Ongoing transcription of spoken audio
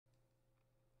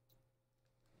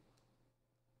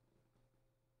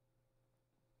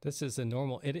This is a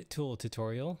normal edit tool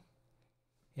tutorial,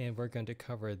 and we're going to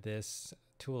cover this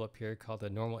tool up here called the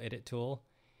normal edit tool,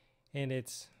 and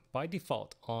it's by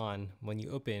default on when you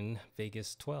open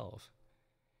Vegas 12.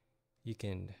 You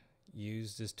can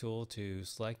use this tool to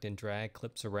select and drag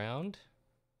clips around.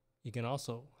 You can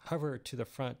also hover to the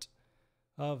front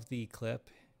of the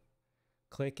clip,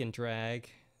 click and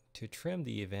drag to trim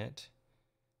the event.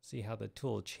 See how the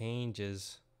tool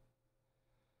changes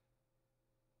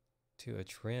to a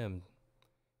trim.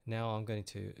 Now I'm going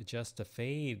to adjust the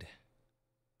fade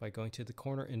by going to the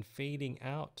corner and fading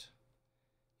out.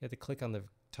 You have to click on the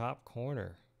top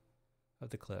corner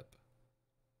of the clip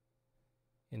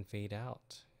and fade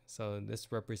out. So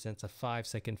this represents a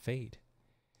 5-second fade.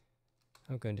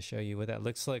 I'm going to show you what that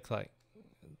looks like.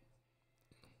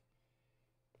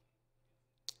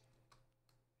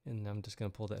 And I'm just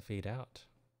going to pull that fade out.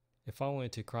 If I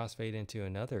wanted to crossfade into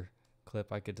another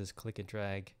clip, I could just click and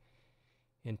drag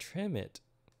and trim it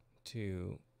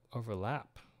to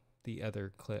overlap the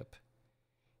other clip.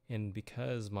 And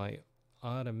because my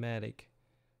automatic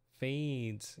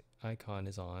fades icon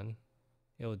is on,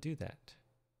 it will do that.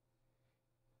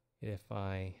 If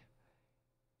I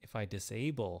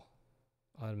disable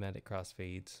automatic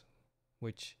crossfades,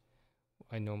 which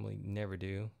I normally never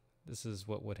do, this is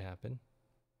what would happen.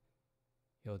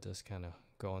 You'll just kind of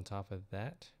go on top of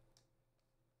that.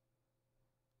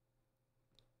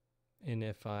 And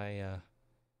if I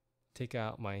take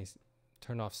out my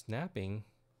turn off snapping,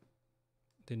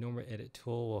 the normal edit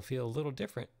tool will feel a little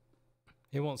different.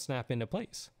 It won't snap into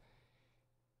place.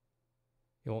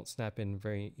 It won't snap in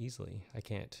very easily. I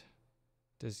can't.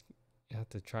 Just have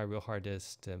to try real hard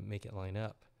to make it line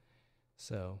up.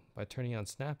 So by turning on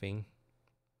snapping,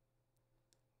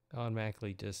 it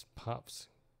automatically just pops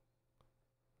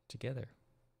together.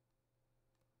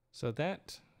 So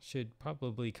that should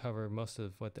probably cover most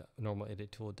of what the normal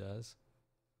edit tool does.